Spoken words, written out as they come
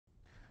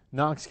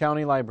Knox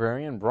County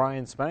Librarian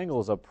Brian Spangle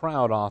is a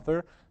proud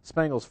author.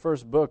 Spangle's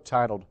first book,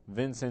 titled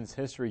Vincent's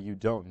History You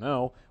Don't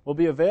Know, will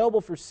be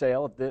available for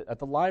sale at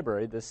the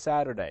library this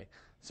Saturday.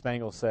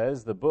 Spangle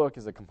says the book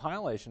is a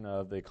compilation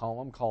of the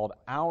column called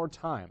Our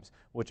Times,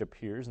 which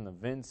appears in the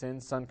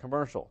Vincent Sun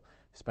commercial.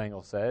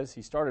 Spangle says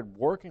he started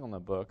working on the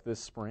book this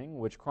spring,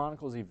 which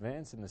chronicles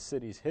events in the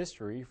city's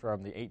history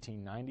from the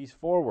 1890s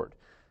forward.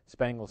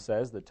 Spangle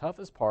says the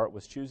toughest part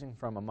was choosing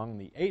from among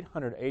the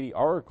 880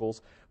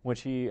 articles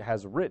which he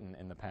has written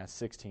in the past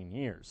 16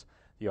 years.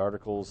 The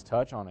articles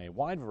touch on a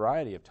wide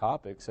variety of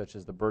topics such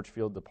as the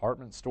Birchfield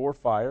department store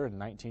fire in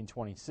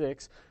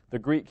 1926, the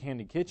Greek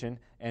Candy Kitchen,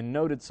 and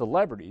noted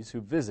celebrities who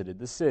visited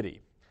the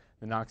city.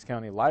 The Knox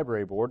County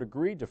Library Board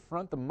agreed to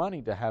front the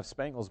money to have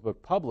Spangle's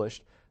book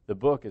published. The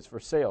book is for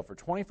sale for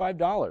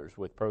 $25,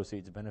 with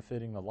proceeds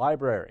benefiting the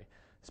library.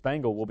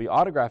 Spangle will be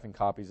autographing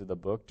copies of the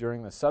book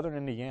during the Southern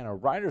Indiana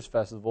Writers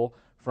Festival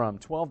from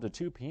 12 to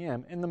 2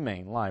 p.m. in the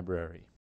main library.